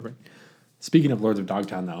Speaking of Lords of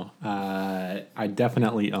Dogtown, though, I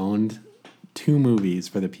definitely owned 2 movies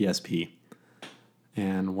for the PSP.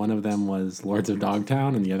 And one of them was Lords of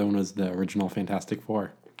Dogtown, and the other one was the original Fantastic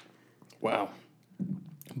Four. Wow.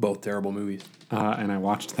 Both terrible movies. And I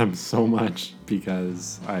watched them so much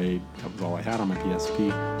because that was all I had on my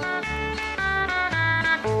PSP.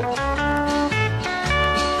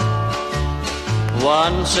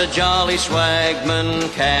 Once a jolly swagman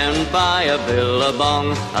can buy a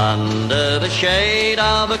billabong under the shade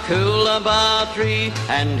of a coolabah tree,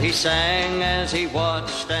 and he sang as he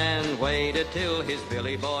watched and waited till his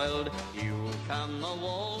billy boiled. You come the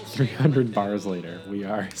waltz. 300 bars later, we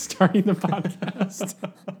are starting the podcast.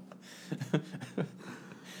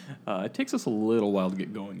 It takes us a little while to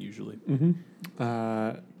get going usually.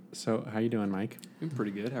 Mm-hmm. So how you doing, Mike? I'm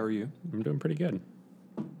pretty good. How are you? I'm doing pretty good.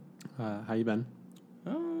 How you been?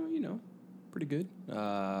 Pretty good.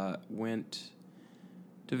 Went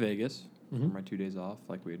to Vegas for my 2 days off,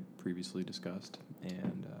 like we had previously discussed.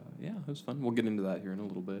 And, it was fun. We'll get into that here in a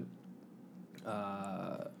little bit.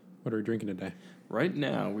 What are we drinking today? Right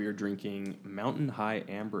now, we are drinking Mountain High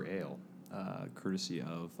Amber Ale, courtesy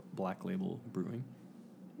of Black Label Brewing.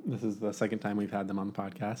 This is the second time we've had them on the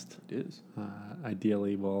podcast. It is.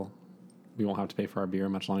 Ideally, we won't have to pay for our beer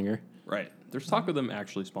much longer. Right. There's talk of them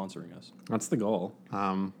actually sponsoring us. That's the goal.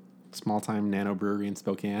 Small-time Nano Brewery in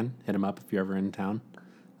Spokane. Hit them up if you're ever in town.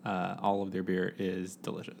 All of their beer is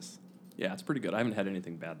delicious. Yeah, it's pretty good. I haven't had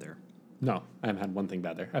anything bad there. No, I haven't had one thing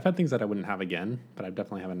bad there. I've had things that I wouldn't have again, but I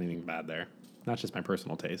definitely haven't had anything bad there. Not just my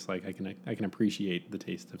personal taste. Like I can appreciate the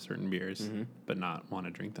taste of certain beers, but not want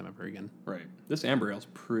to drink them ever again. Right. This Amber Ale's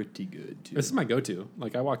pretty good too. This is my go-to.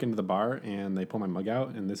 Like I walk into the bar and they pull my mug out,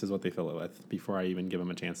 and this is what they fill it with before I even give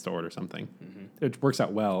them a chance to order something. It works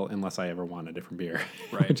out well unless I ever want a different beer.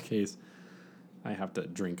 Right. In which case, I have to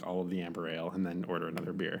drink all of the Amber Ale and then order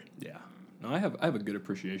another beer. Yeah. No, I have a good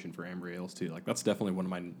appreciation for amber ales too. Like that's definitely one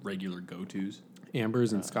of my regular go-tos.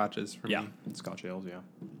 Ambers and scotches for me. And Scotch ales, yeah.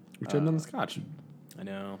 We should have done the scotch. I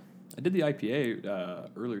know. I did the IPA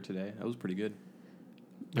earlier today. That was pretty good.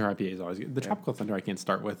 Their IPA is always good. The Tropical Thunder I can't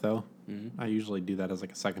start with though. I usually do that as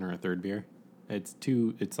like a second or a third beer. It's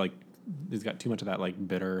got too much of that like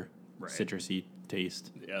bitter, citrusy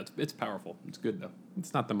taste. Yeah, it's powerful. It's good though.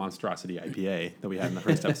 It's not the monstrosity IPA that we had in the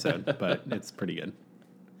first episode, but it's pretty good.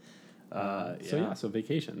 So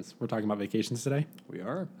vacations. We're talking about vacations today. We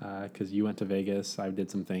are. Because you went to Vegas. I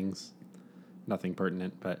did some things. Nothing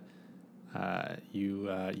pertinent, but you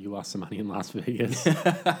lost some money in Las Vegas.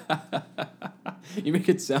 You make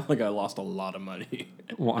it sound like I lost a lot of money.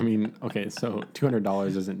 Well, I mean, okay, so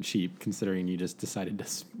 $200 isn't cheap considering you just decided to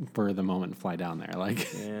spur of the moment and fly down there.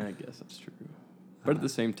 Like, yeah, I guess that's true. But at the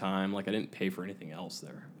same time, like I didn't pay for anything else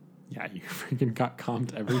there. Yeah, you freaking got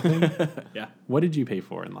comped everything. Yeah. What did you pay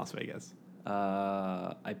for in Las Vegas?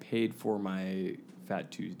 I paid for my Fat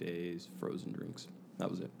Tuesdays frozen drinks. That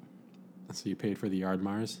was it. So you paid for the Yard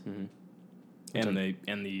Mars? Mm-hmm.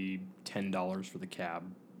 And the $10 for the cab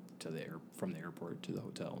from the airport to the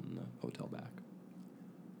hotel and the hotel back.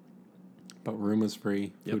 But room was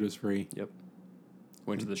free, food was free. Yep.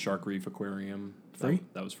 Went to the Shark Reef Aquarium. Free?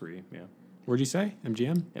 That was free, yeah. Where'd you say?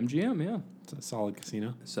 MGM? MGM, yeah. It's a solid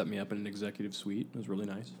casino. Set me up in an executive suite. It was really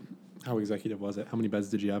nice. How executive was it? How many beds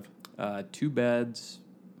did you have? 2 beds,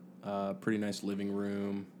 pretty nice living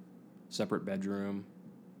room, separate bedroom,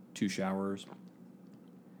 2 showers.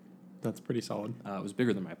 That's pretty solid. It was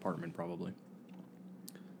bigger than my apartment, probably.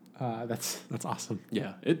 That's awesome.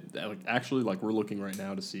 Yeah, it actually we're looking right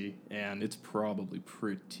now to see, and it's probably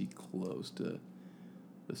pretty close to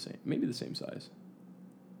the same, maybe the same size.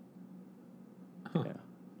 Huh. Yeah.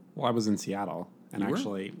 Well, I was in Seattle, and You were?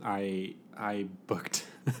 actually, I booked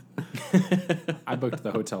I booked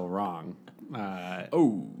the hotel wrong.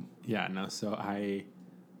 Yeah, no. So I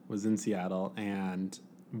was in Seattle and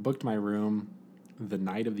booked my room the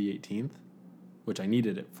night of the 18th, which I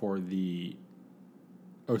needed it for the.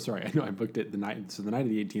 Oh, sorry. I know I booked it the night. So the night of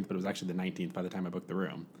the 18th, but it was actually the 19th by the time I booked the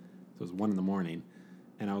room. So it was 1 a.m.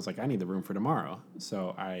 And I was like, I need the room for tomorrow.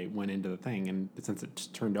 So I went into the thing, and since it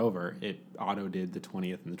just turned over, it auto did the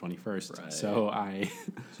 20th and the 21st. Right. So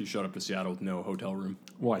So you showed up to Seattle with no hotel room.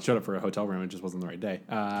 Well, I showed up for a hotel room. It just wasn't the right day.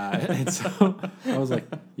 And so I was like,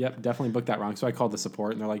 yep, definitely booked that wrong. So I called the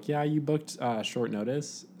support, and they're like, yeah, you booked short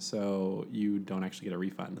notice, so you don't actually get a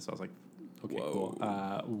refund. So I was like, okay, Whoa.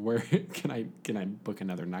 cool. Where can I book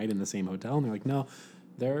another night in the same hotel? And they're like, no,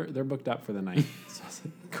 they're booked up for the night. So I was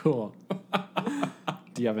like, cool.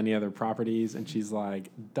 Do you have any other properties? And she's like,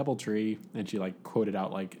 DoubleTree. And she quoted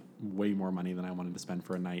out way more money than I wanted to spend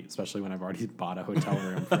for a night, especially when I've already bought a hotel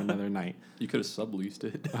room for another night. You could have subleased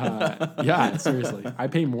it. Yeah, seriously. I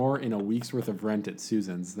pay more in a week's worth of rent at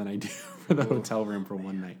Susan's than I do for the hotel room for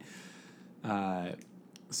one night.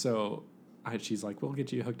 She's like, we'll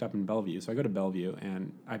get you hooked up in Bellevue. So I go to Bellevue,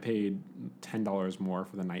 and I paid $10 more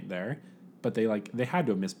for the night there. But they had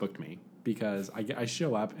to have misbooked me, because I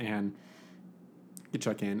show up and you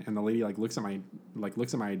check in, and the lady looks at my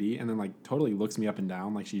ID, and then totally looks me up and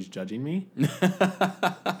down like she's judging me.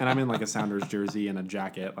 And I'm in a Sounders jersey and a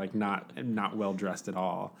jacket, not well dressed at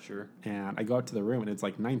all. Sure. And I go up to the room, and it's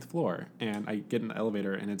 9th floor, and I get in the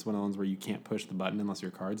elevator, and it's one of those where you can't push the button unless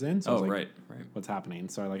your card's in. So I was right. What's happening?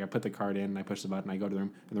 So I put the card in, and I push the button, I go to the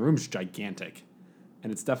room, and the room's gigantic.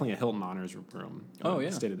 And it's definitely a Hilton Honors room. Oh, yeah.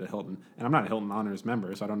 Stayed at a Hilton. And I'm not a Hilton Honors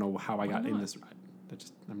member, so I don't know how I got in this.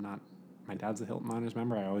 I'm not. My dad's a Hilton Honors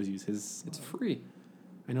member. I always use his. It's free.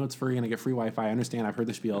 I know it's free, and I get free Wi-Fi. I understand. I've heard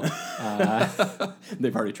the spiel.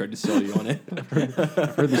 They've already tried to sell you on it. I've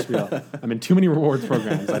heard the spiel. I'm in too many rewards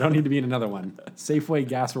programs. I don't need to be in another one. Safeway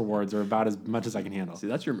gas rewards are about as much as I can handle. See,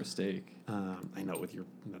 that's your mistake. I know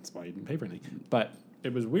that's why you didn't pay for anything. But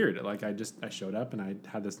it was weird. I showed up, and I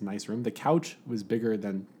had this nice room. The couch was bigger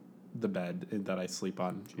than the bed that I sleep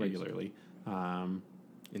on regularly.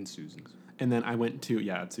 In Susan's. And then I went to,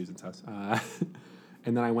 at Susan's house.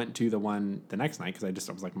 And then I went to the one the next night, because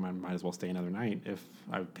I was like, might as well stay another night if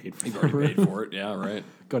I paid for it. You've already paid for it. Yeah, right.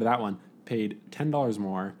 Go to that one. Paid $10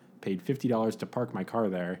 more. Paid $50 to park my car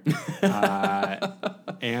there.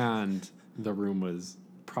 And the room was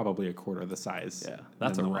probably a quarter of the size. Yeah,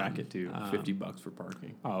 that's a than the racket, too. $50 for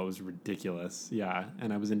parking. Oh, it was ridiculous. Yeah.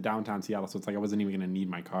 And I was in downtown Seattle, so it's I wasn't even going to need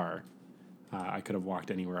my car. I could have walked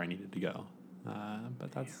anywhere I needed to go.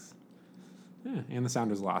 But that's... Yeah, and the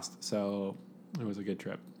Sounders lost, so it was a good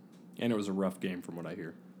trip. And it was a rough game from what I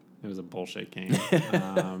hear. It was a bullshit game.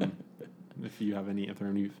 If there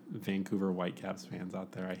are any Vancouver Whitecaps fans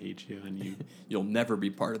out there, I hate you, and you'll never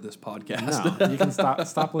be part of this podcast. No, you can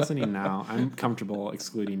stop listening now. I'm comfortable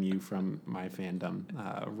excluding you from my fandom.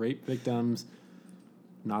 Rape victims,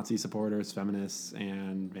 Nazi supporters, feminists,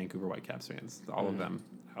 and Vancouver Whitecaps fans. All of them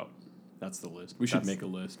out. That's the list. We should make a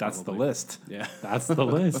list. That's probably. the list. Yeah. That's the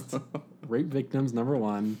list. Rape victims, number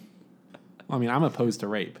 1. Well, I mean, I'm opposed to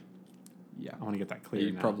rape. Yeah. I want to get that clear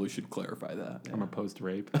You now. probably should clarify that. I'm opposed to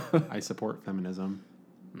rape. I support feminism.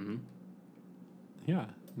 Mm-hmm. Yeah.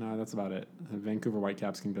 No, that's about it. Vancouver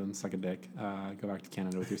Whitecaps can go and suck a dick. Go back to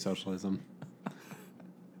Canada with your socialism.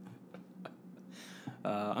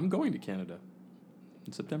 I'm going to Canada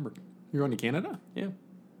in September. You're going to Canada? Yeah.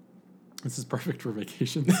 This is perfect for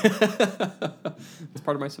vacations. It's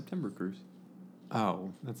part of my September cruise.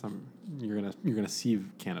 Oh, that's you're gonna see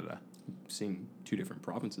Canada. Seeing 2 different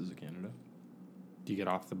provinces of Canada. Do you get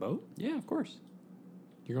off the boat? Yeah, of course.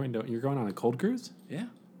 You're going on a cold cruise? Yeah,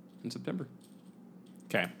 in September.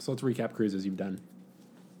 Okay, so let's recap cruises you've done.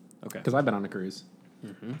 Okay. Because I've been on a cruise.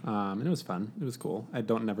 Mm-hmm. And it was fun. It was cool. I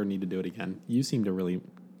don't never need to do it again. You seem to really...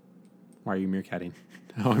 Why are you meerkatting?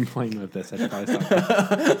 Oh, I'm playing with this. I should probably stop.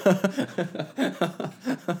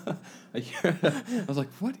 I was like,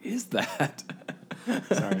 what is that?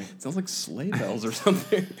 Sorry. It sounds like sleigh bells or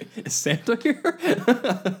something. Is Santa here?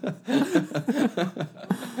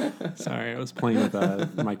 Sorry, I was playing with a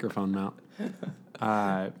microphone mount.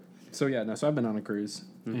 So I've been on a cruise,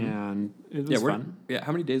 and it was fun. Yeah,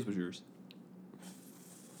 how many days was yours?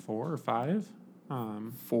 4 or 5.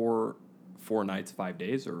 4 nights, 5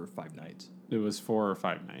 days, or 5 nights? It was 4 or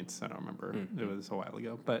 5 nights. I don't remember. It was a while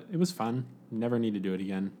ago, but it was fun. Never need to do it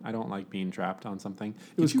again. I don't like being trapped on something.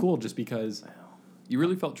 It was cool just because... You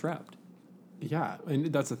really felt trapped. Yeah,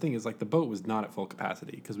 and that's the thing is the boat was not at full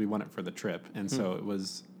capacity because we went it for the trip, and so it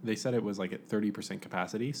was. They said it was at 30%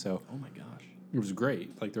 capacity. So oh my gosh, it was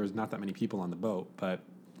great. There was not that many people on the boat, but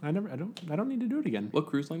I don't need to do it again. What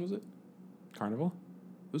cruise line was it? Carnival.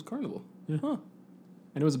 It was Carnival. Yeah. Huh.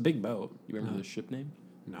 And it was a big boat. You remember the ship name?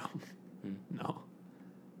 No, no.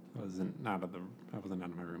 I wasn't out of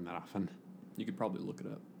my room that often. You could probably look it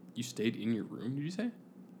up. You stayed in your room, did you say?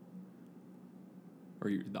 Or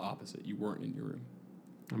you're the opposite. You weren't in your room.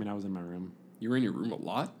 I mean, I was in my room. You were in your room a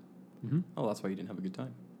lot? Mm-hmm. Oh, that's why you didn't have a good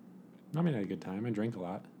time. I mean, I had a good time. I drank a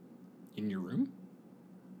lot. In your room?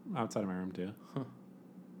 Outside of my room, too. Huh.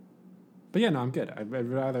 But yeah, no, I'm good. I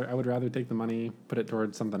would rather take the money, put it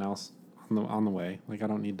towards something else on the way. I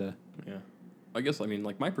don't need to. Yeah. I guess,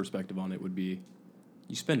 my perspective on it would be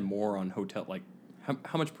you spend more on hotel.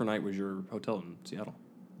 How much per night was your hotel in Seattle?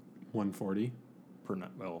 $140 per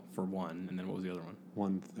night. Well, for one, and then what was the other one?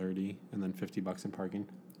 $130, and then $50 in parking.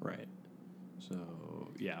 Right. So,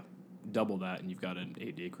 yeah, double that, and you've got an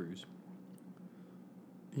 8-day cruise.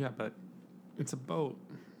 Yeah, but it's a boat.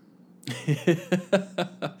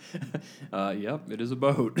 Yep, it is a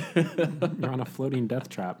boat. You're on a floating death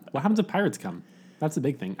trap. What happens if pirates come? That's the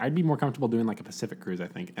big thing. I'd be more comfortable doing like a Pacific cruise, I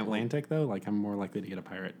think. Atlantic, though, like I'm more likely to get a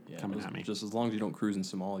pirate coming at me. Just as long as you don't cruise in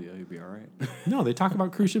Somalia, you'll be all right. No, they talk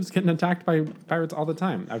about cruise ships getting attacked by pirates all the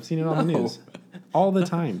time. I've seen it on the No. news. All the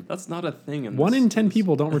time. That's not a thing. In 1 in 10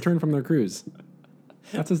 people don't return from their cruise.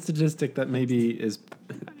 That's a statistic that maybe is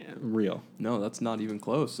real. No, that's not even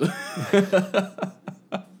close.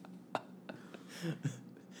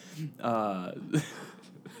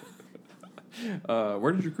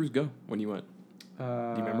 Where did your cruise go when you went? Do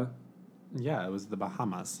you remember? Yeah, it was the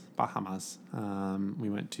Bahamas. We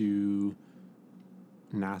went to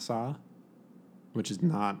Nassau, which is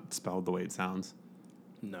not spelled the way it sounds.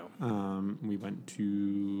 No. We went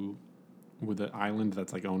to the island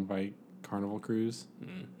that's like owned by Carnival Cruise,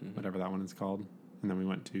 whatever that one is called, and then we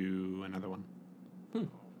went to another one.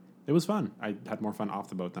 It was fun. I had more fun off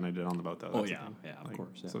the boat than I did on the boat, though. Oh That's the yeah, thing. yeah, of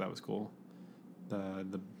course. Yeah. So that was cool.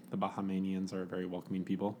 The Bahamanians are very welcoming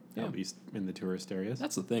people, at least in the tourist areas.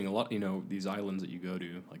 That's the thing. A lot, these islands that you go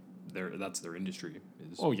to, like, that's their industry.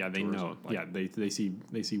 Is Oh yeah, they tourism. know. Like, Yeah, they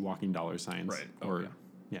see walking dollar signs, Right. Oh, or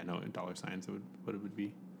yeah. no dollar signs. What it would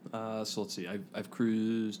be. So let's see. I've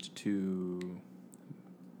cruised to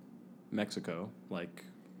Mexico, like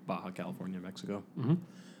Baja California, Mexico.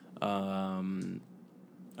 Mm-hmm.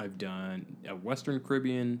 I've done Western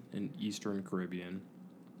Caribbean and Eastern Caribbean.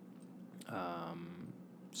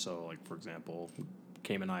 So, like, for example,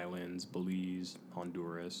 Cayman Islands, Belize,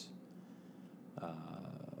 Honduras.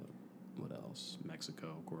 What else?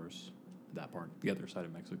 Mexico, of course. That part, the other side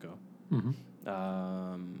of Mexico.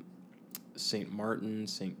 Mm-hmm. St. Martin,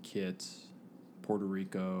 St. Kitts, Puerto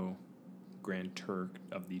Rico, Grand Turk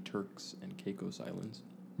of the Turks and Caicos Islands.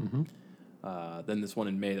 Mm-hmm. Then this one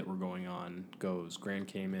in May that we're going on goes Grand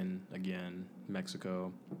Cayman, again,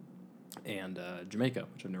 Mexico, and Jamaica,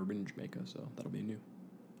 which I've never been to Jamaica, so that'll be new.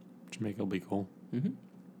 Jamaica will be cool. Mm-hmm.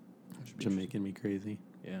 Jamaican me crazy.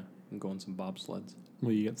 Yeah, and go on some bobsleds.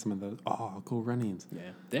 Will you get some of those? Oh, cool runnings.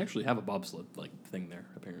 Yeah, they actually have a bobsled like thing there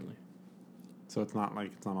apparently. So it's not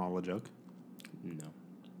all a joke. No.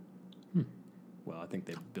 Well, I think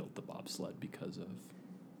they built the bobsled because of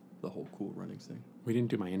the whole cool runnings thing. We didn't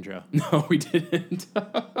do my intro. No, we didn't.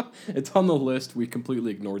 It's on the list. We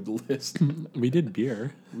completely ignored the list. We did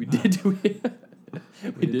beer. We did do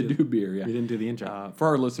we did do beer, yeah. We didn't do the intro. For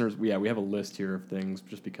our listeners, we have a list here of things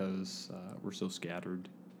just because we're so scattered.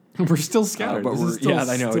 We're still scattered. But This is still-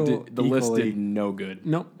 I know. still The list equally- did no good.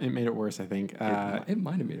 Nope, it made it worse, I think. It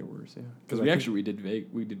might have made it worse, yeah. Because I we think- actually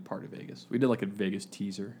we did part of Vegas. We did like a Vegas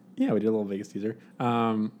teaser. Yeah, we did a little Vegas teaser.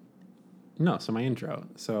 No, so my intro.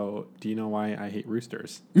 So, do you know why I hate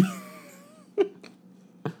roosters?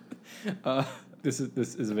 This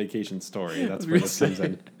is a vacation story. That's where this comes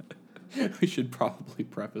in. We should probably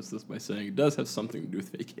preface this by saying it does have something to do with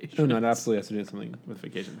vacation. Oh, no, it absolutely has to do something with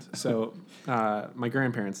vacations. So, my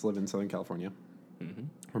grandparents live in Southern California,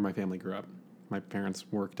 where my family grew up. My parents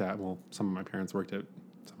worked at, some of my parents worked at,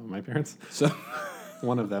 some of my parents. So,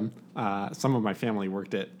 One of them. Some of my family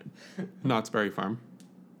worked at Knott's Berry Farm,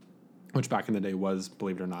 which back in the day was,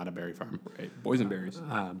 believe it or not, a berry farm. right, boysenberries,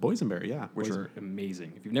 Boysenberry, yeah. which are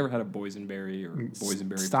amazing. If you've never had a boysenberry or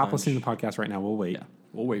boysenberry Stop punch, listening to the podcast right now. We'll wait. Yeah,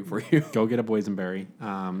 we'll wait for you. Go get a boysenberry.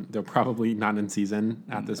 They're probably not in season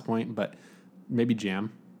at this point, but maybe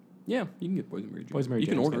jam. Yeah, you can get boysenberry jam. Boysenberry You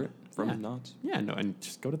can jam's order good. it from Yeah. Knott's. Yeah, no, and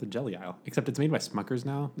just go to the jelly aisle. Except it's made by Smucker's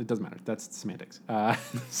now. It doesn't matter. That's semantics.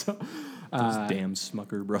 So Those damn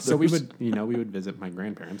Smucker brothers. So we would visit my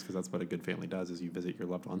grandparents because that's what a good family does is you visit your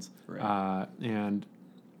loved ones. Right. And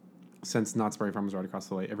since Knott's Berry Farm was right across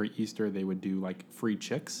the way, every Easter they would do like free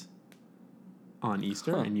chicks on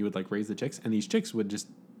Easter, and you would like raise the chicks, and these chicks would just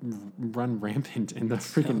run rampant in the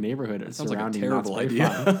freaking neighborhood sounds like a surrounding terrible Knott's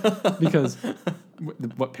Berry Farm. Because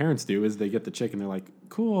what parents do is they get the chick and they're like,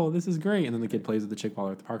 "Cool, this is great," and then the kid plays with the chick while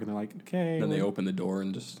they're at the park, and they're like, "Okay." Then they open the door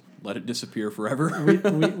and just let it disappear forever. we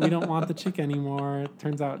don't want the chick anymore. It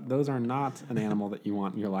turns out those are not an animal that you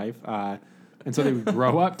want in your life. And so they would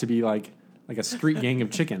grow up to be like a street gang of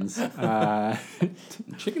chickens.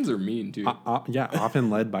 Chickens are mean too. Yeah, often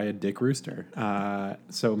led by a dick rooster.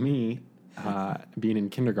 So me, being in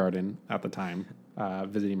kindergarten at the time,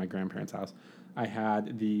 visiting my grandparents' house, I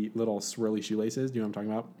had the little swirly shoelaces. Do you know what I'm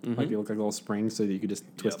talking about? Like they look like little springs so that you could just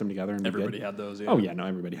twist them together and Everybody be good. had those. Yeah. Oh yeah, no,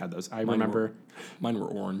 everybody had those. I remember. Mine were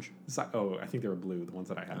orange. I think they were blue, the ones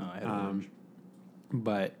that I had. I had orange.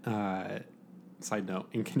 But side note,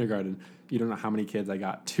 in kindergarten, you don't know how many kids I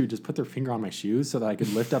got to just put their finger on my shoes so that I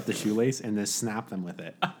could lift up the shoelace and just snap them with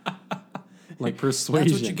it. like persuasion.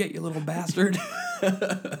 That's what you get, you little bastard.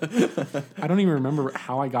 I don't even remember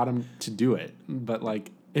how I got him to do it, but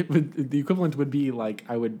like the equivalent would be like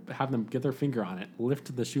I would have them get their finger on it,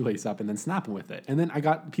 lift the shoelace up, and then snap them with it, and then I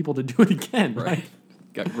got people to do it again. Right. Like,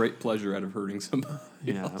 Got great pleasure out of hurting somebody.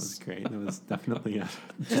 yeah, that was great. That was definitely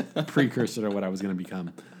a precursor to what I was going to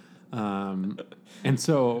become. And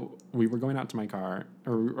so we were going out to my car,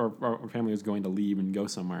 or our family was going to leave and go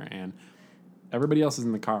somewhere, and everybody else is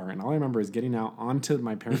in the car, and all I remember is getting out onto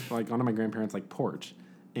my parents, like onto my grandparents' like porch,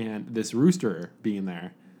 and this rooster being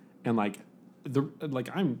there, and like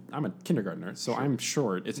I'm a kindergartner, so I'm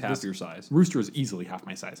short. It's half your size. Rooster is easily half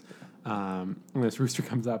my size. And this rooster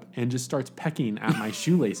comes up and just starts pecking at my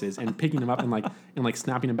shoelaces and picking them up and like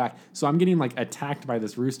snapping them back. So I'm getting like attacked by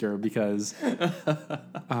this rooster because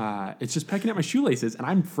it's just pecking at my shoelaces and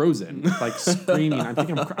I'm frozen, like screaming.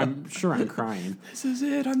 I'm sure I'm crying. This is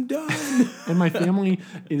it. I'm done. And my family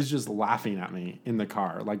is just laughing at me in the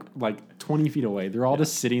car, like 20 feet away. They're all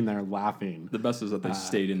just sitting there laughing. The best is that they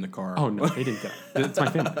stayed in the car. Oh no, they didn't get it. It's my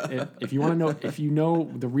family. If you want to know, if you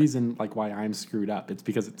know the reason like why I'm screwed up, it's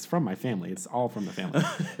because it's from my family. It's all from the family.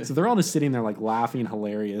 So they're all just sitting there like laughing,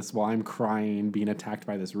 hilarious, while I'm crying, being attacked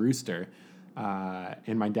by this rooster.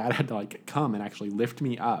 And my dad had to like come and actually lift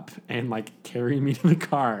me up and like carry me to the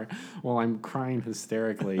car while I'm crying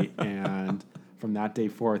hysterically. And from that day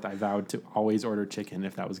forth, I vowed to always order chicken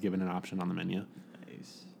if that was given an option on the menu.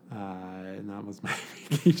 Nice. And that was my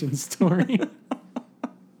vacation story.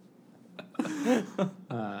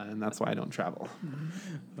 And that's why I don't travel.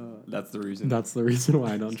 That's the reason. That's the reason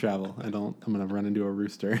why I don't travel. I'm gonna run into a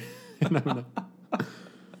rooster, and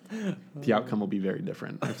the outcome will be very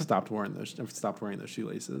different. I've stopped wearing those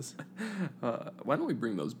shoelaces. Why don't we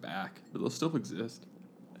bring those back? They'll still exist.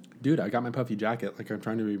 Dude, I got my puffy jacket. Like I'm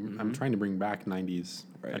trying to bring back 90s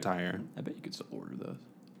Right. attire. I bet you could still order those.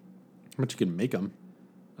 But you can make them.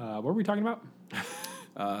 What were we talking about?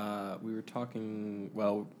 We were talking.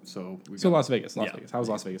 Well, so Las Vegas. Yeah. Vegas. How was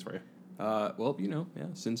Las Vegas for you? Well,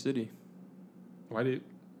 Sin City. Why did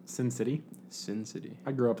Sin City? Sin City.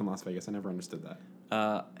 I grew up in Las Vegas. I never understood that.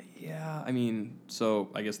 Yeah. I mean, so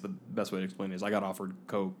I guess the best way to explain it is I got offered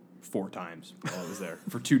Coke 4 times while I was there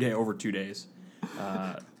for over 2 days.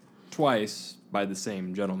 Twice by the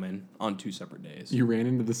same gentleman on 2 separate days. You ran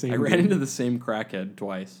into the same. I ran into the same crackhead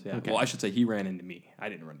twice. Yeah. Okay. Well, I should say he ran into me. I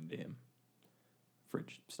didn't run into him.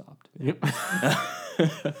 Fridge stopped. Yep.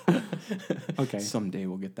 Okay. Someday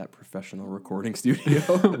we'll get that professional recording studio.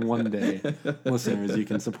 One day. Listeners, you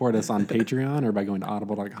can support us on Patreon or by going to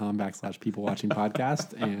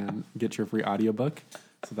audible.com/peoplewatchingpodcast and get your free audiobook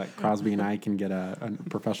so that Crosby and I can get a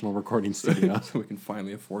professional recording studio. So we can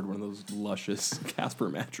finally afford one of those luscious Casper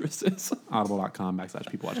mattresses.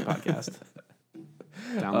 Audible.com/peoplewatchingpodcast.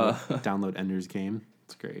 Download Ender's Game.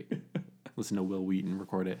 It's great. Listen to Will Wheaton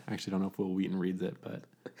record it. I actually don't know if Will Wheaton reads it, but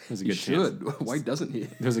there's a good chance. Why doesn't he?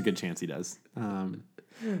 There's a good chance he does.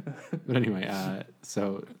 But anyway,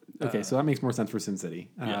 so that makes more sense for Sin City.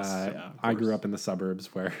 Yes, I grew up in the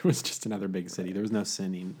suburbs where it was just another big city. There was no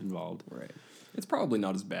sinning involved. Right. It's probably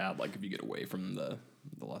not as bad like if you get away from the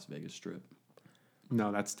Las Vegas Strip.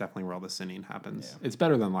 No, that's definitely where all the sinning happens. Yeah. It's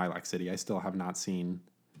better than Lilac City. I still have not seen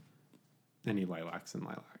any lilacs in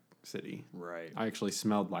Lilac City. Right. I actually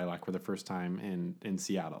smelled lilac for the first time in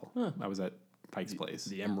Seattle. Huh. I was at Pike's Place.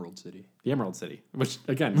 The Emerald City. The Emerald City, which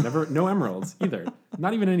again, no emeralds either.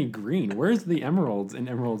 Not even any green. Where's the emeralds in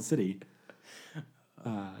Emerald City?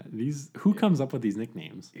 Who comes up with these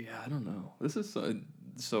nicknames? Yeah, I don't know. This is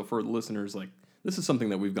so for listeners, like this is something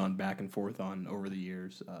that we've gone back and forth on over the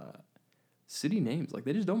years. City names, like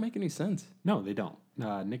they just don't make any sense. No, they don't.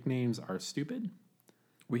 Nicknames are stupid.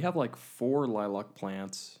 We have like 4 lilac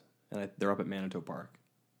plants, and they're up at Manitou Park.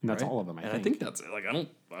 And that's right? all of them, I and think. I think that's it. Like I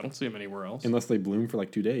don't see them anywhere else. Unless they bloom for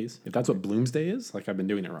like 2 days. If that's what Bloomsday is, like I've been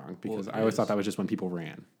doing it wrong because Well, I always thought that was just when people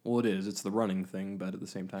ran. Well, it is. It's the running thing, but at the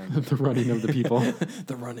same time, The running of the people.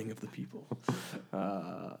 the running of the people.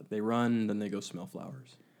 They run, then they go smell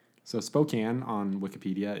flowers. So Spokane on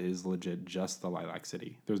Wikipedia is legit just the Lilac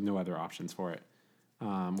City. There's no other options for it.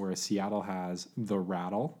 Whereas Seattle has the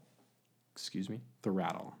Rattle. Excuse me? The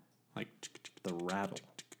Rattle. Like The Rattle.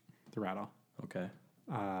 The Rattle. Okay.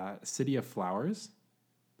 City of Flowers.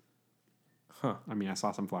 Huh. I mean, I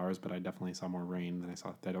saw some flowers, but I definitely saw more rain than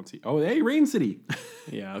I don't see. Oh, hey, Rain City.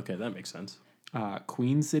 Yeah, okay, that makes sense.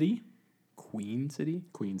 Queen City. Queen City?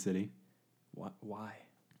 Queen City. Why?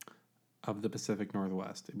 Of the Pacific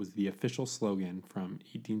Northwest. It was the official slogan from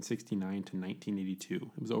 1869 to 1982.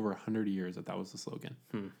 It was over 100 years that was the slogan.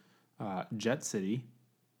 Jet City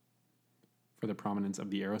for the prominence of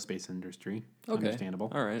the aerospace industry. Okay.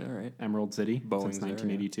 Understandable. All right. Emerald City Boeing's since there,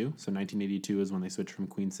 1982. So 1982 is when they switched from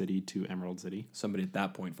Queen City to Emerald City. Somebody at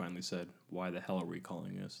that point finally said, "Why the hell are we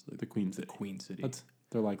calling this The Queen City. Queen City?"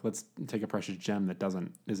 They're like, let's take a precious gem that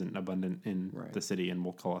isn't abundant in Right. the city, and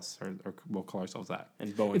we'll call ourselves that.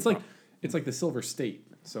 And Boeing. It's like the Silver State.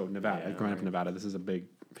 So Nevada, Yeah, growing up in Nevada, this is a big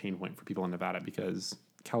pain point for people in Nevada because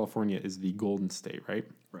California is the Golden State, right?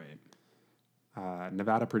 Right.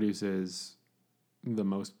 Nevada produces the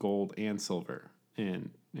most gold and silver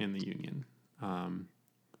in the Union.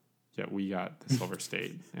 Yet we got the Silver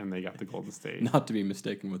State, and they got the Golden State. Not to be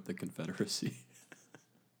mistaken with the Confederacy.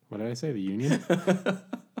 What did I say? The Union?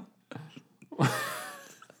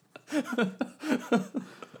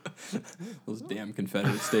 Those damn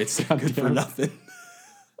Confederate states are good for nothing.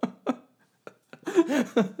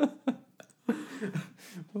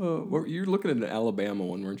 You were looking at an Alabama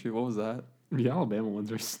one, weren't you? What was that? The Alabama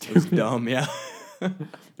ones are It was stupid. dumb, yeah.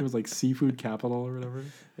 It was like seafood capital or whatever.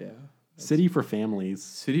 Yeah. City for families.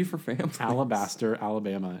 City for families. Alabaster,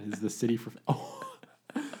 Alabama is the city for.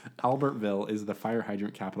 Albertville is the fire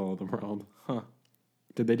hydrant capital of the world. Huh.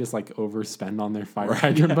 Did they just like overspend on their fire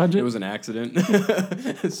hydrant budget? It was an accident.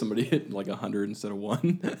 Somebody hit like 100 instead of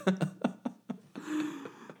 1.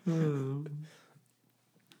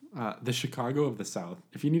 The Chicago of the South.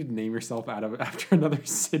 If you need to name yourself after another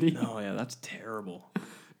city, Oh, yeah, that's terrible.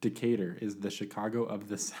 Decatur is the Chicago of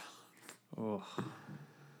the South. Oh.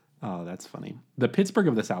 Oh, that's funny. The Pittsburgh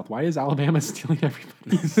of the South. Why is Alabama stealing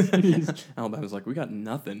everybody's cities? Alabama's like, we got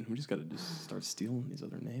nothing. We just got to just start stealing these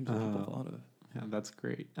other names that people thought of. Yeah, that's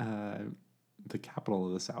great. The capital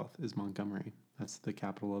of the South is Montgomery. That's the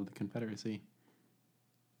capital of the Confederacy.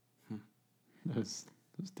 Those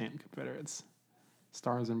damn Confederates.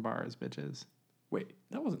 Stars and bars, bitches. Wait,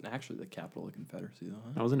 that wasn't actually the capital of the Confederacy, though,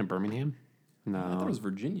 huh? That wasn't in Birmingham? No. I thought it was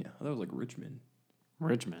Virginia. I thought it was like Richmond.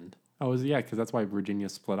 Richmond. Oh, because that's why Virginia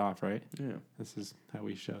split off, right? Yeah. This is how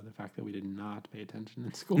we show the fact that we did not pay attention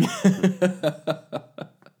in school.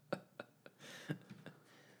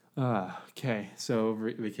 Okay, so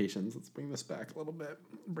vacations. Let's bring this back a little bit.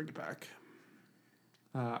 Bring it back.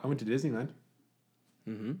 I went to Disneyland.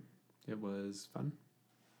 Mm-hmm. It was fun.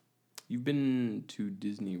 You've been to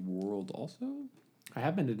Disney World also? I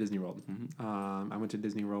have been to Disney World. Mm-hmm. I went to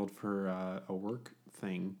Disney World for a work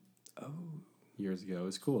thing years ago. It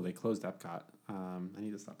was cool. They closed Epcot. I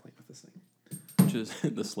need to stop playing with this thing. Which is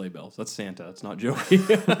the sleigh bells. That's Santa. It's not Joey.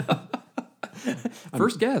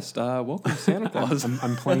 First guest. Welcome to Santa Claus.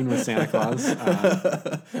 I'm playing with Santa Claus.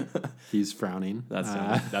 He's frowning.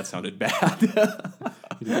 That sounded bad.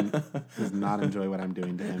 He does not enjoy what I'm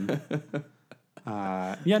doing to him.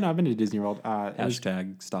 I've been to Disney World.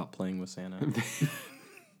 Hashtag stop playing with Santa.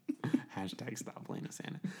 Hashtag stop playing with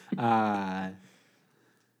Santa.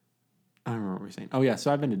 I don't remember what we were saying. Oh, yeah.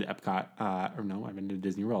 So I've been to Epcot. I've been to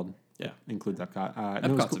Disney World. Yeah. Includes Epcot.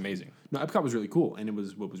 Epcot's amazing. No, Epcot was really cool. And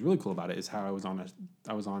what was really cool about it is how I was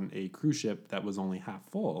on a cruise ship that was only half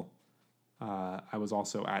full. I was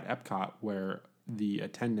also at Epcot where the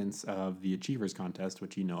attendance of the Achievers Contest,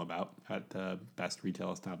 which you know about at the best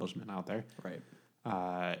retail establishment out there. Right.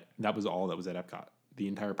 That was all that was at Epcot. The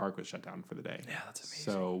entire park was shut down for the day. Yeah, that's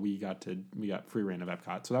amazing. So we got free reign of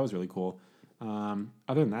Epcot. So that was really cool. Other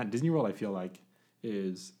than that, Disney World I feel like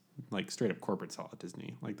is like straight up corporate sell at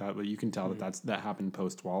Disney. Like that, but you can tell that happened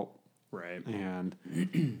post Walt. Right. And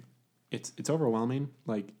it's overwhelming.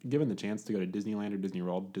 Like given the chance to go to Disneyland or Disney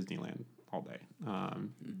World, Disneyland all day.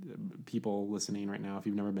 People listening right now, if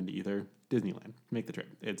you've never been to either, Disneyland, make the trip.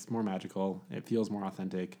 It's more magical. It feels more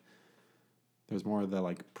authentic. There's more of the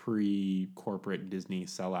like pre-corporate Disney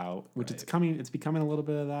sellout, which it's becoming a little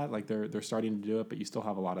bit of that. Like they're starting to do it, but you still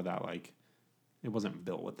have a lot of that. Like it wasn't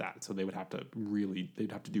built with that, so they'd have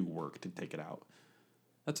to do work to take it out.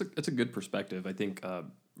 That's a good perspective. I think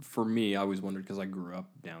for me, I always wondered because I grew up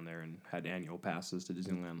down there and had annual passes to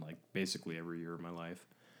Disneyland like basically every year of my life.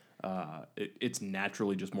 It's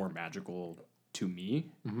naturally just more magical to me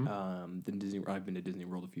than Disney. I've been to Disney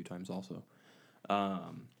World a few times also.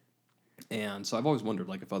 And so I've always wondered,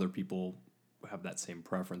 like, if other people have that same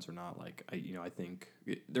preference or not. Like, I think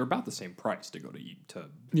they're about the same price to go to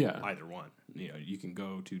either one. You can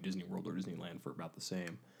go to Disney World or Disneyland for about the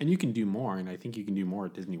same. And you can do more, and I think you can do more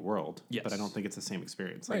at Disney World. Yes. But I don't think it's the same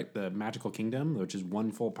experience. Right. Like the Magical Kingdom, which is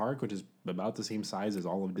one full park, which is about the same size as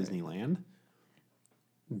all of Disneyland.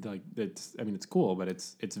 Like it's cool, but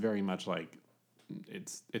it's very much like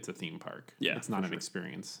it's a theme park. Yeah, it's not an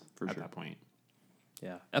experience at that point.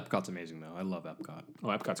 Yeah, Epcot's amazing though. I love Epcot. Oh,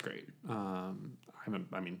 Epcot's great. I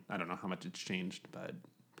don't know how much it's changed, but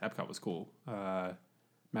Epcot was cool.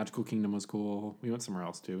 Magical Kingdom was cool. We went somewhere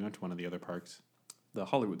else too. We went to one of the other parks. The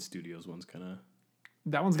Hollywood Studios one's kind of...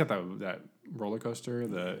 That one's got that roller coaster,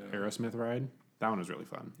 the Aerosmith ride. That one was really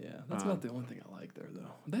fun. Yeah, that's about the only thing I like there,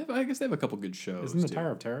 though. I guess they have a couple good shows. Isn't the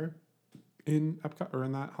Tower of Terror in Epcot or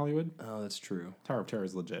in that Hollywood? Oh, that's true. Tower of Terror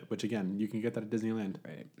is legit, which again, you can get that at Disneyland.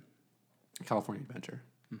 Right. California Adventure,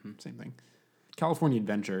 same thing. California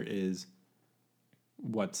Adventure is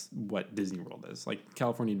what Disney World is. Like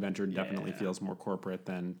California Adventure definitely feels more corporate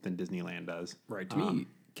than Disneyland does. Right. To me,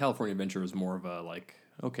 California Adventure was more of a like,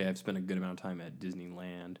 okay, I've spent a good amount of time at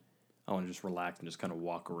Disneyland. I want to just relax and just kind of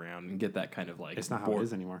walk around and get that kind of like... It's not how it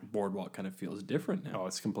is anymore. Boardwalk kind of feels different now. Oh,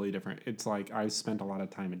 it's completely different. It's like I've spent a lot of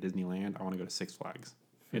time at Disneyland. I want to go to Six Flags.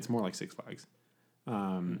 It's more like Six Flags.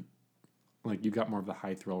 Like you've got more of the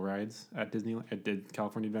high thrill rides at Disneyland, at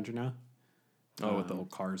California Adventure now. Oh, with the whole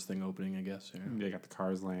Cars thing opening, I guess. Yeah. They got the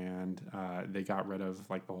Cars Land. They got rid of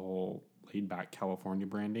like the whole laid back California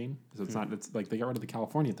branding. So it's not. It's like they got rid of the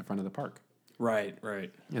California at the front of the park. Right.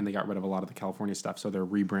 And they got rid of a lot of the California stuff, so they're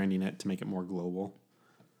rebranding it to make it more global.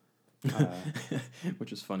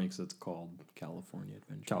 Which is funny because it's called California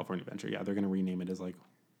Adventure. California Adventure, yeah. They're going to rename it as like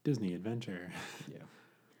Disney Adventure. Yeah.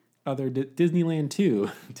 Other Disneyland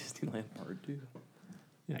 2. Disneyland Part 2.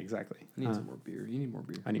 Yeah, exactly. I need some more beer. You need more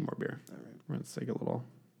beer. I need more beer. All right. We're going to take a little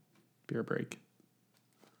beer break.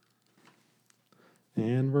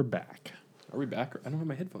 And we're back. Are we back? I don't have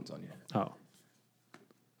my headphones on yet. Oh.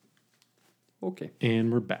 Okay.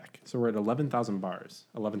 And we're back. So we're at 11,000 bars.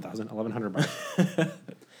 1,100 bars.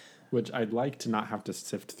 Which I'd like to not have to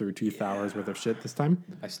sift through 2 hours worth of shit this time.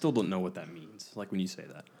 I still don't know what that means, like when you say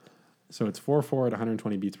that. So it's 4/4 at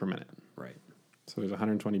 120 beats per minute. Right. So there's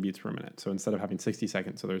 120 beats per minute. So instead of having 60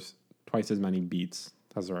 seconds, so there's twice as many beats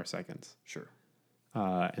as there are seconds. Sure.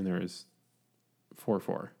 And there's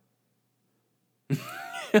 4/4.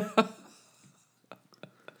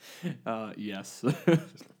 Yes.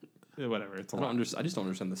 Whatever. It's a I lot. I just don't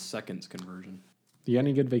understand the seconds conversion. You got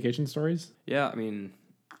any good vacation stories? Yeah, I mean,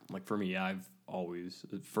 like for me, I've always,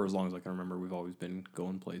 for as long as I can remember, we've always been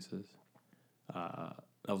going places.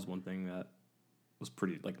 That was one thing that was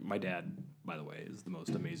pretty, like my dad, by the way, is the most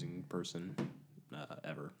amazing person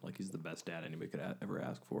ever. Like he's the best dad anybody could ever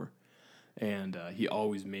ask for. And he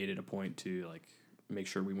always made it a point to like make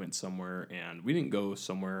sure we went somewhere, and we didn't go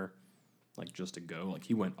somewhere like just to go. Like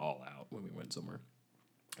he went all out when we went somewhere.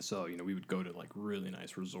 So, you know, we would go to like really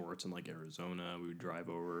nice resorts in like Arizona. We would drive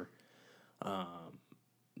over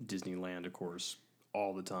Disneyland, of course,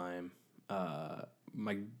 all the time.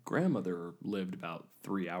 My grandmother lived about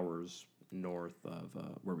 3 hours north of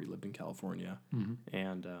where we lived in California. Mm-hmm.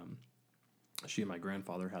 And she and my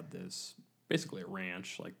grandfather had this, basically a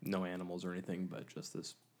ranch, like no animals or anything, but just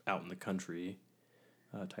this out in the country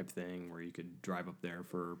type thing where you could drive up there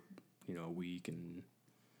for, you know, a week and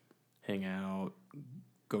hang out,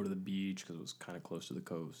 go to the beach because it was kind of close to the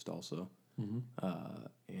coast also. Mm-hmm.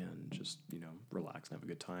 And just, you know, relax and have a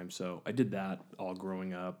good time. So I did that all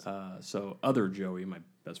growing up. So other Joey, my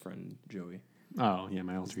best friend Joey. Oh, yeah,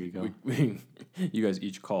 my alter ego. You guys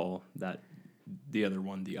each call that the other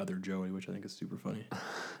one the other Joey, which I think is super funny.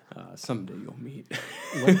 Someday you'll meet.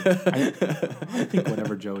 I think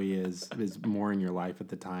whatever Joey is more in your life at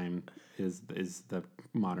the time is the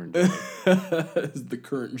modern Joey. Is the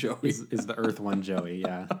current Joey. Is the Earth 1 Joey,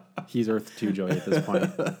 yeah. He's Earth 2 Joey at this point.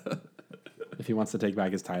 If he wants to take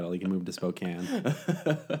back his title, he can move to Spokane.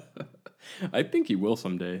 I think he will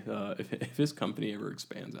someday. If his company ever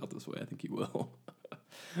expands out this way, I think he will.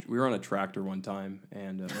 We were on a tractor one time,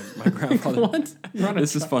 and my grandfather. What?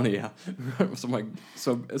 This is funny, yeah.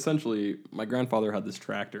 So essentially, my grandfather had this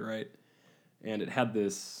tractor, right? And it had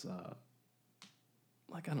this,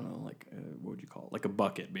 like I don't know, like what would you call it? Like a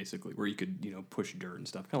bucket, basically, where you could, you know, push dirt and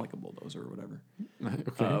stuff, kind of like a bulldozer or whatever.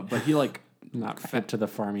 Okay. But he like not fit to the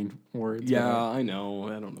farming words. Yeah, I know.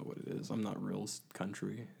 I don't know what it is. I'm not real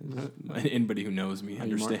country. Anybody who knows me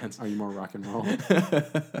understands. Are you more rock and roll?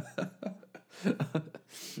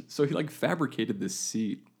 So he like fabricated this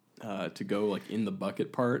seat to go like in the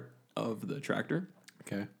bucket part of the tractor.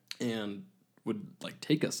 Okay. And would like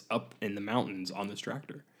take us up in the mountains on this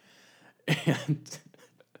tractor. And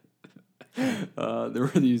there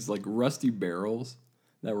were these like rusty barrels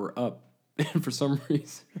that were up, and for some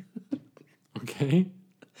reason, okay,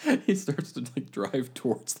 he starts to like drive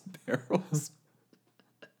towards the barrels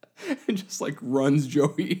and just like runs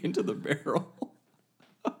Joey into the barrel.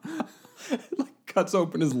 Like cuts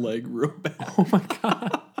open his leg real bad. Oh my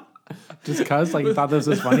god. Just cause like he thought this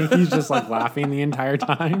was funny, he's just like laughing the entire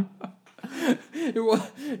time.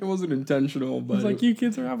 It wasn't intentional, but he's like, you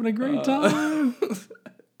kids are having a great time.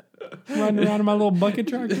 Running around in my little bucket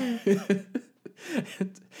tractor.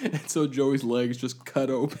 And so Joey's legs just cut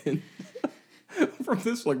open from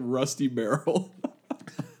this like rusty barrel.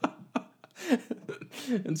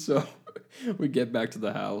 And so we get back to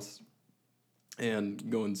the house and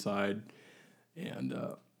go inside, and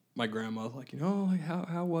my grandma's like, like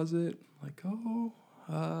how was it? Like,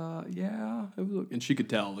 yeah, it was, and she could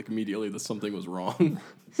tell like immediately that something was wrong.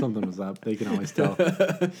 Something was up. They can always tell.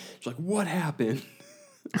 She's like, what happened?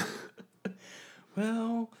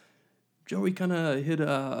 Well, Joey kind of hit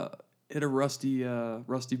a rusty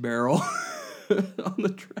barrel on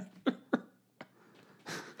the tractor.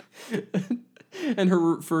 And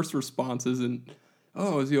her first response isn't,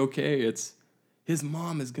 "Oh, is he okay?" It's, "His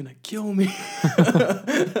mom is gonna kill me."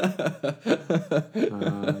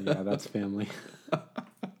 Yeah, that's family.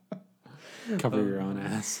 Cover your own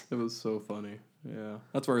ass. It was so funny. Yeah,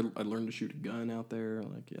 that's where I learned to shoot a gun out there.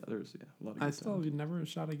 Like, there's a lot of. I good still times. never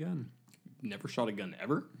shot a gun. Never shot a gun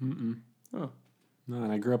ever. Oh, No,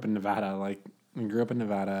 and I grew up in Nevada.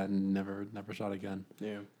 And never shot a gun.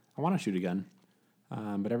 yeah. I want to shoot a gun,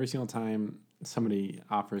 but every single time somebody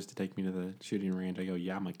offers to take me to the shooting range, I go,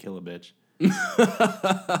 "Yeah, I'm gonna kill a bitch."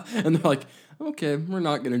 And they're like, "Okay, we're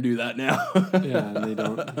not gonna do that now." Yeah, and they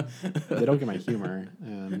don't get my humor,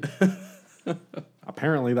 and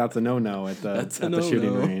apparently that's a no-no at the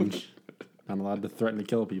shooting range. Not allowed to threaten to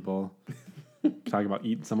kill people. Talk about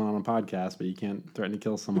eating someone on a podcast, but you can't threaten to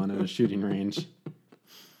kill someone at a shooting range.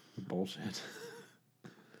 Bullshit.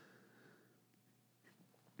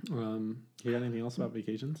 You got anything else about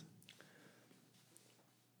vacations?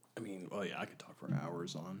 I mean, well, yeah, I could talk for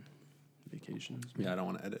hours on vacations. Yeah, I don't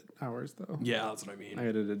want to edit hours though. Yeah, that's what I mean. I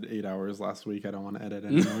edited 8 hours last week. I don't want to edit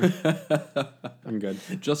anymore. I'm good.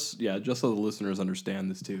 Just so the listeners understand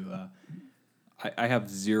this too, I have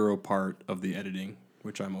zero part of the editing,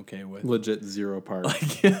 which I'm okay with. Legit zero part.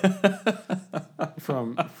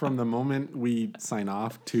 From the moment we sign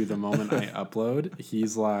off to the moment I upload,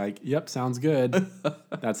 he's like, "Yep, sounds good."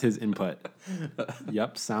 That's his input.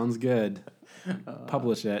 "Yep, sounds good.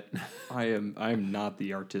 Publish it." I am not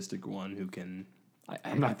the artistic one who can.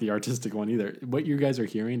 I'm not the artistic one either. What you guys are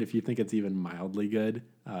hearing, if you think it's even mildly good,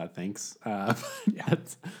 thanks.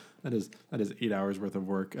 That is 8 hours worth of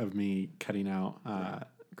work of me cutting out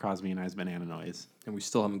Crosby and I's banana noise. And we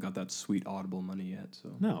still haven't got that sweet Audible money yet.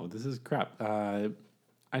 So No, this is crap.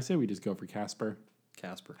 I say we just go for Casper.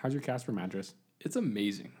 Casper, How's your Casper mattress? it's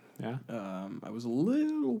amazing. Yeah. I was a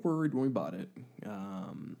little worried when we bought it.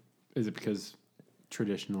 Is it because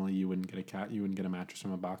traditionally you wouldn't get a mattress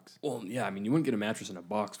from a box? Well, yeah, I mean, you wouldn't get a mattress in a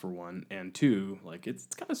box for one, and two, like it's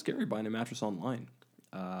kind of scary buying a mattress online.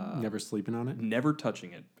 Never sleeping on it? Never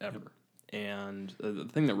touching it ever. And the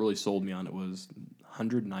thing that really sold me on it was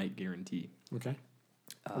 100-night guarantee. Okay.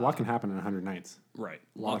 A lot can happen in 100 nights. Right,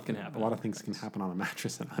 a lot can happen. A lot of things can happen on a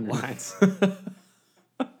mattress in 100 nights.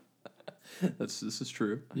 This is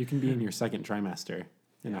true. You can be in your second trimester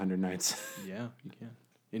in 100 nights. Yeah, you can.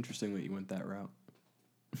 Interesting that you went that route.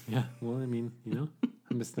 Yeah. Well, I mean,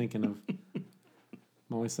 I'm just thinking of. I'm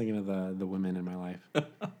always thinking of the women in my life.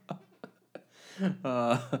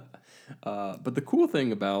 But the cool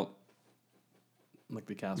thing about like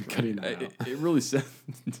the Casper, Cutting that it really said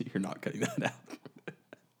you're not cutting that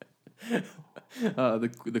out.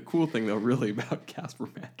 The cool thing though, really about Casper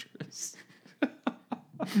mattress.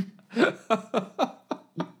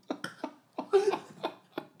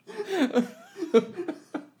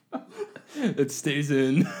 It stays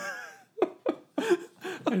in.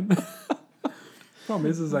 Problem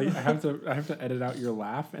is I have to edit out your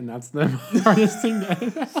laugh, and that's the hardest thing to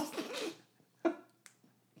edit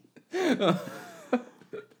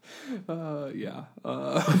out. Yeah.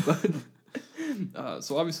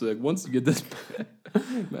 So obviously, like once you get this,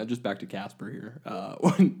 just back to Casper here.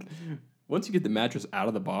 Once you get the mattress out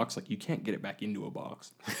of the box, like you can't get it back into a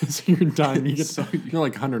box. So you're done. You're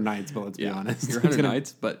like 100 nights, but let's be honest. You're 100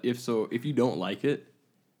 nights, but if you don't like it,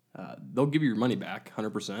 they'll give you your money back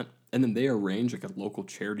 100%, and then they arrange like a local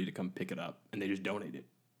charity to come pick it up, and they just donate it.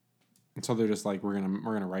 So they're just like, we're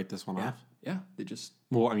gonna write this one off. Yeah, they just.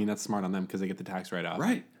 Well, I mean that's smart on them because they get the tax write off.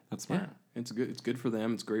 Right. That's smart. Yeah, it's good. It's good for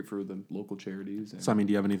them. It's great for the local charities. And So I mean,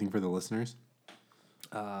 do you have anything for the listeners?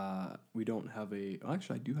 we don't have a. Well,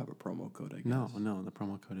 actually, I do have a promo code. I guess. No. The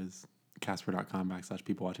promo code is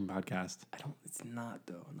casper.com/peoplewatchingpodcast. I don't. It's not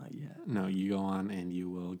though. Not yet. No, you go on and you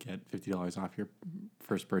will get $50 off your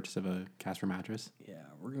first purchase of a Casper mattress. Yeah,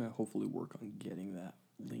 we're gonna hopefully work on getting that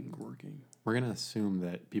link working. We're gonna assume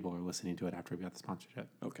that people are listening to it after we got the sponsorship.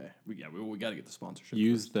 Okay. We got to get the sponsorship.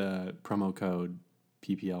 Use the promo code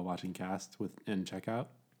PPLWatchingCast in checkout,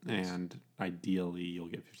 and ideally you'll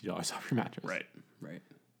get $50 off your mattress. Right.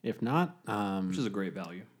 If not, Which is a great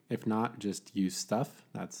value. If not, just use stuff.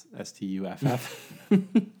 That's STUFF.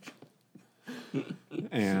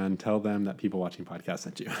 And tell them that People Watching Podcast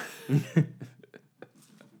sent you.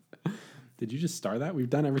 Did you just star that? We've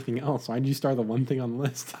done everything else. Why did you star the one thing on the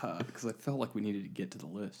list? Because I felt like we needed to get to the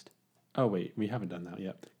list. Oh, wait. We haven't done that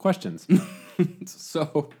yet. Questions.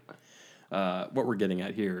 So, what we're getting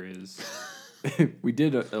at here is we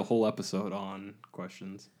did a whole episode on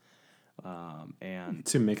questions. And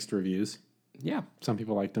Two mixed reviews. yeah, Some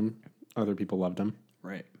people liked them. Other people loved them.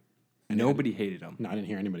 right. Nobody hated him. No, I didn't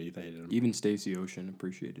hear anybody that hated them. Even Stacey Ocean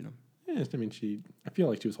appreciated him. Yeah, I mean, I feel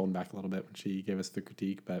like she was holding back a little bit when she gave us the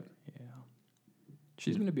critique, but... Yeah.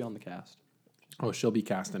 She's going to be on the cast. Oh, she'll be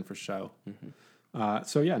casting for show.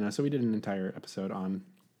 So we did an entire episode on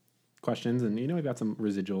questions, and we've got some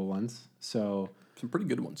residual ones. So Some pretty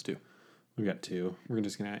good ones, too. we've got two. We're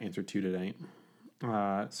just going to answer two tonight.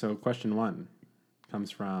 So question 1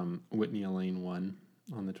 comes from Whitney Elaine 1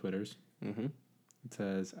 on the Twitters. Mm-hmm. It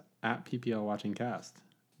says, at PPL Watching Cast,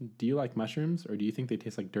 do you like mushrooms, or do you think they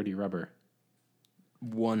taste like dirty rubber?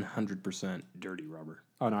 100% dirty rubber.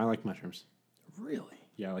 Oh, no, I like mushrooms. Really?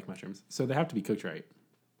 Yeah, I like mushrooms. So they have to be cooked right.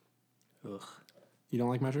 Ugh. You don't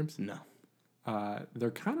like mushrooms? No.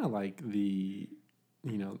 They're kind of like the,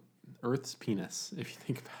 Earth's penis, if you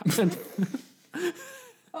think about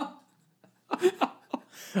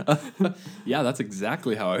it. Yeah, that's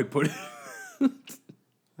exactly how I would put it.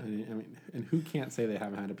 I mean, and who can't say they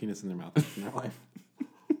haven't had a penis in their mouth in their life?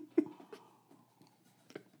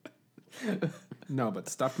 No, but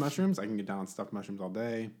stuffed mushrooms, I can get down on stuffed mushrooms all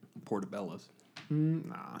day. Portobellos.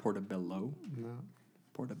 Nah. Portobello. No.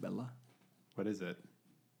 Portobella. What is it?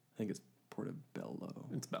 I think it's Portobello.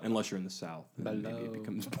 It's bello. Unless you're in the South. Then maybe it Bello.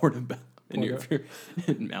 becomes Portobello. And if you're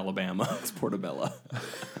in Alabama, it's Portobella.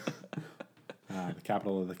 The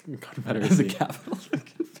capital of the It's Confederacy. the capital of the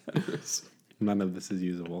Confederacy. None of this is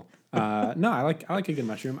usable. No, I like a good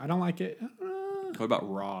mushroom. I don't like it. What about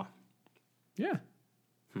raw? Yeah.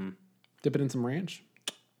 Dip it in some ranch.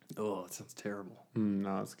 Oh, that sounds terrible.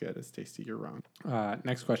 No, it's good. It's tasty. You're wrong.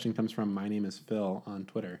 Next question comes from My Name is Phil on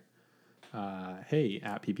Twitter. Hey,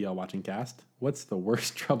 at PPL Watching Cast, what's the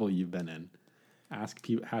worst trouble you've been in?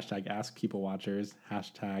 Hashtag ask people watchers.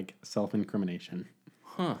 Hashtag self-incrimination.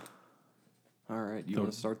 Huh. All right. You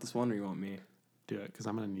want to start this one or you want me? Do it, because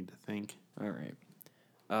I'm going to need to think. All right.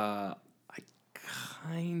 I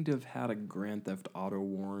kind of had a Grand Theft Auto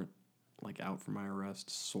warrant, out for my arrest,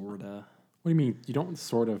 sorta. What do you mean? You don't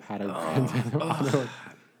sort of had a Grand Theft Auto.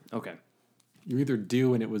 Okay. You either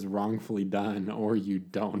do and it was wrongfully done, or you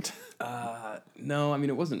don't. No, I mean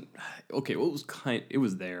it wasn't. Okay, well it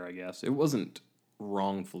was there, I guess. It wasn't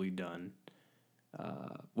wrongfully done.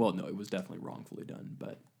 Well, no, it was definitely wrongfully done.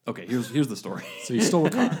 But okay, here's the story. So you stole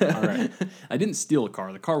a car. All right. I didn't steal a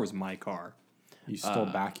car. The car was my car. You stole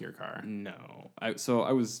back your car. No, I was. Oh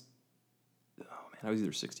man, I was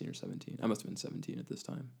either 16 or 17. I must have been 17 at this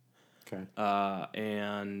time. Okay.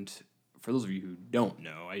 And for those of you who don't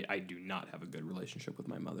know, I do not have a good relationship with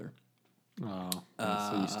my mother. Oh,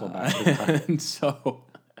 so you stole back your car. And so,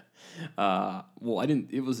 well, I didn't.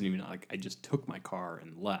 It wasn't even I just took my car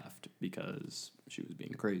and left because she was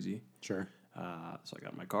being crazy. Sure. So I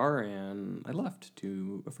got in my car and I left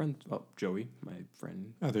to a friend, Joey, my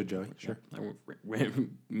friend. Other Joey. Sure. I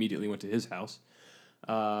immediately went to his house.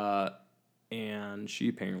 And she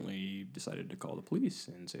apparently decided to call the police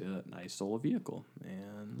and say that I stole a vehicle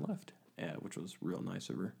and left, which was real nice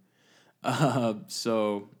of her.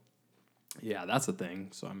 So, yeah, that's the thing.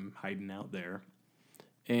 So I'm hiding out there.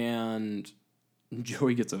 And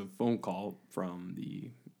Joey gets a phone call from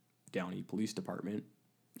the Downey Police Department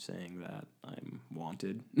saying that I'm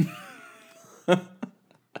wanted.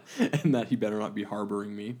 And that he better not be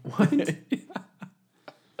harboring me. What?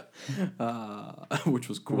 Which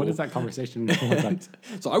was cool. What is that conversation look like?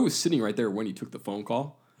 So I was sitting right there when he took the phone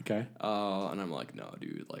call. Okay. And I'm like, no,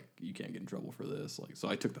 dude, you can't get in trouble for this. So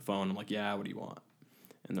I took the phone. I'm like, yeah, what do you want?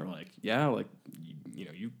 And they're like, yeah,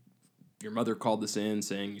 your mother called this in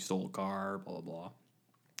saying you stole a car, blah, blah, blah.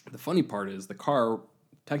 The funny part is the car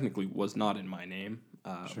technically was not in my name,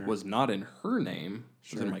 was not in her name,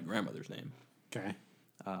 it was in my grandmother's name. Okay.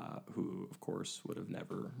 Who, of course, would have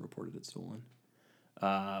never reported it stolen.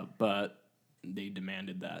 But they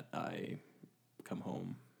demanded that I come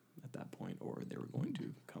home at that point, or they were going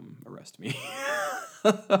to come arrest me.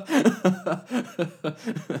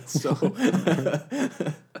 So,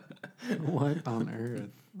 What on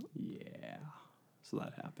earth? yeah. So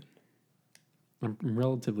that happened. I'm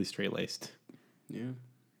relatively straight-laced. Yeah.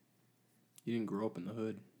 You didn't grow up in the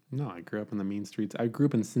hood. No, I grew up in the mean streets. I grew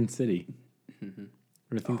up in Sin City. And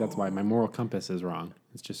I think that's why my moral compass is wrong.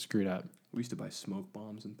 It's just screwed up. We used to buy smoke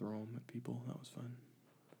bombs and throw them at people. That was fun.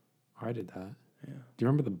 Oh, I did that. Yeah. Do you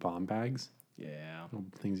remember the bomb bags? Yeah. Little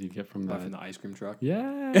things you'd get from Buy the... from the ice cream truck.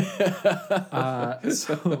 Yeah.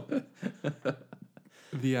 So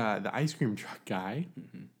the ice cream truck guy,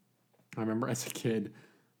 I remember as a kid,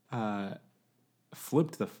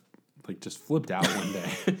 just flipped out one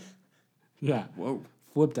day. Yeah. Whoa.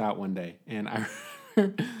 Flipped out one day. And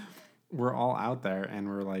we're all out there and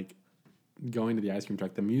we're like going to the ice cream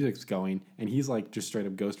truck. The music's going and he's like just straight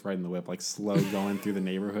up ghost riding the whip, like slow going through the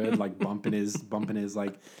neighborhood, like bumping his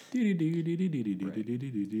like do do do do do do do do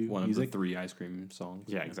do do One music. of the 3 ice cream songs.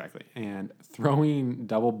 Yeah, exactly. And throwing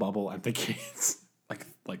double bubble at the kids.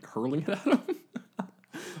 Like hurling it at them.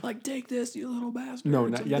 Like, take this, you little bastard. No,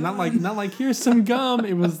 not like here's some gum.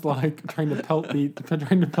 It was like trying to pelt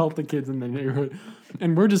the kids in the neighborhood,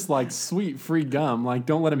 and we're just like, sweet free gum. Like,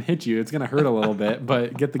 don't let him hit you. It's gonna hurt a little bit,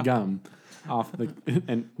 but get the gum off the.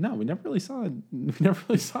 And no, we never really saw an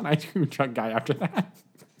ice cream truck guy after that.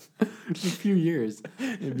 A few years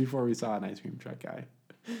before we saw an ice cream truck guy.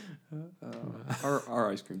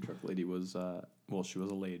 Our ice cream truck lady was she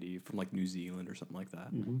was a lady from like New Zealand or something like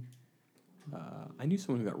that. Mm-hmm. I knew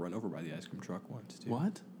someone who got run over by the ice cream truck once too.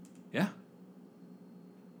 What? Yeah.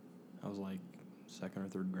 I was like 2nd or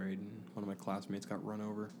 3rd grade, and one of my classmates got run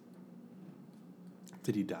over.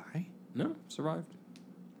 Did he die? No, survived.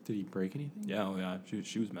 Did he break anything? Yeah, oh yeah.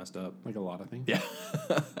 She was messed up. Like a lot of things. Yeah.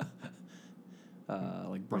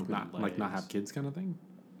 Like broken Like not legs. have kids kind of thing.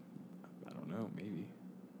 I don't know. Maybe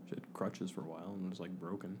she had crutches for a while and was like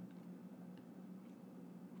broken.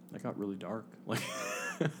 That got really dark. Like.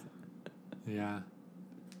 Yeah.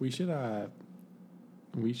 We should end.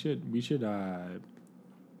 We should end.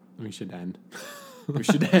 We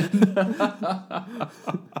should end.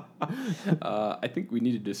 I think we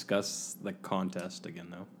need to discuss the contest again,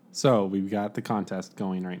 though. So we've got the contest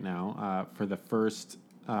going right now for the first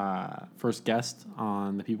guest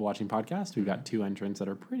on the People Watching podcast. We've got 2 entrants that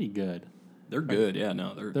are pretty good. They're good, yeah.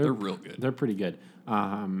 No, they're real good. They're pretty good.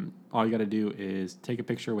 All you got to do is take a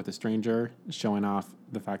picture with a stranger, showing off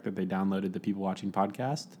the fact that they downloaded the People Watching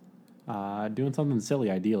podcast, doing something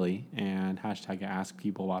silly ideally, and hashtag Ask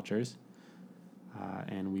People Watchers,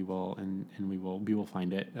 and we will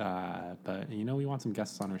find it. But we want some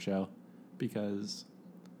guests on our show because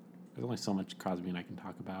there's only so much Crosby and I can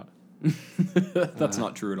talk about. That's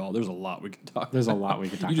not true at all. There's a lot we can talk about. There's a lot we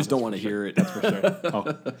can talk about. You just don't want to hear it. That's for sure.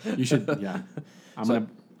 Oh, you should, yeah. I'm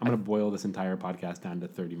gonna boil this entire podcast down to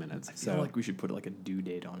 30 minutes. I feel like we should put like a due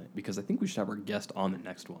date on it because I think we should have our guest on the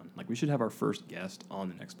next one. Like we should have our first guest on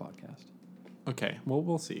the next podcast. Okay, well,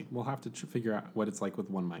 we'll see. We'll have to figure out what it's like with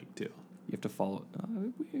one mic too. You have to follow.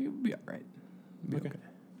 We'll be all right. We'll be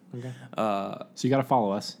Okay. So you got to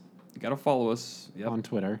follow us. You got to follow us on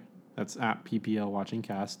Twitter. That's at PPL Watching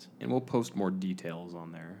Cast. And we'll post more details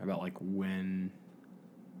on there about like when.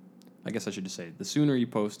 I guess I should just say the sooner you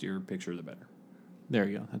post your picture, the better. There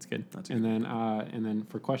you go. That's good. And then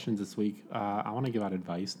for questions this week, I want to give out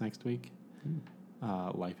advice next week.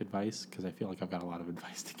 Life advice, because I feel like I've got a lot of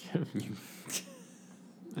advice to give.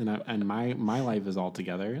 and my life is all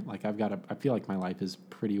together. Like I feel like my life is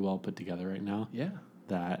pretty well put together right now. Yeah.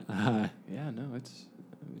 That.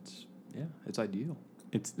 It's ideal.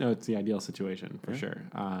 It's the ideal situation for sure.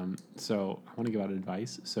 So I want to give out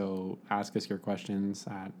advice. So ask us your questions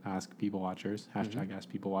at Ask People Watchers. Hashtag Ask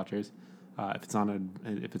People Watchers. If it's not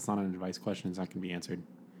an advice question, it's not going to be answered.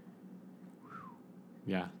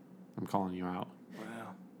 Yeah, I'm calling you out.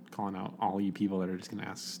 Wow. Calling out all you people that are just going to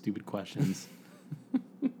ask stupid questions.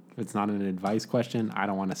 If it's not an advice question, I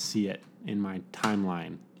don't want to see it in my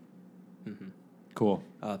timeline. Mm-hmm. Cool.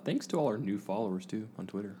 Thanks to all our new followers too on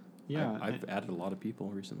Twitter. Yeah, I've added a lot of people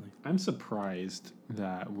recently. I'm surprised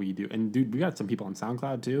that we do, and dude, we got some people on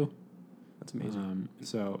SoundCloud too. That's amazing.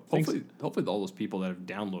 So hopefully all those people that have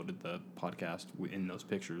downloaded the podcast in those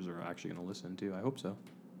pictures are actually going to listen too. I hope so.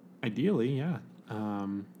 Ideally, yeah.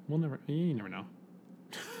 You never know.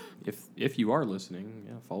 If you are listening,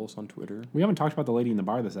 follow us on Twitter. We haven't talked about the lady in the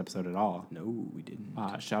bar this episode at all. No, we didn't.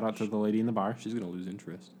 Shout out to the lady in the bar. She's going to lose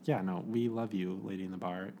interest. Yeah, no, we love you, lady in the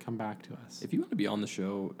bar. Come back to us. If you want to be on the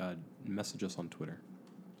show, message us on Twitter.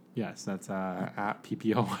 Yes, that's at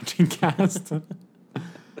PPL Watching Cast. I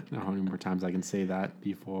don't know how many more times I can say that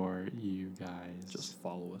before you guys. Just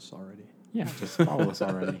follow us already. Yeah, just follow us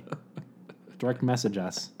already. Direct message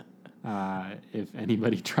us. If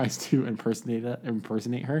anybody tries to impersonate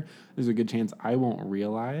her, there's a good chance I won't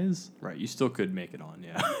realize. Right, you still could make it on,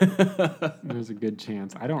 yeah. There's a good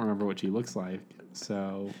chance. I don't remember what she looks like,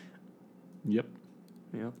 so, yep.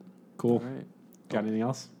 Yep. Cool. All right. Got anything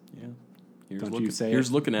else? Yeah. Don't you say here's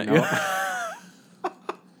it. looking at No. you.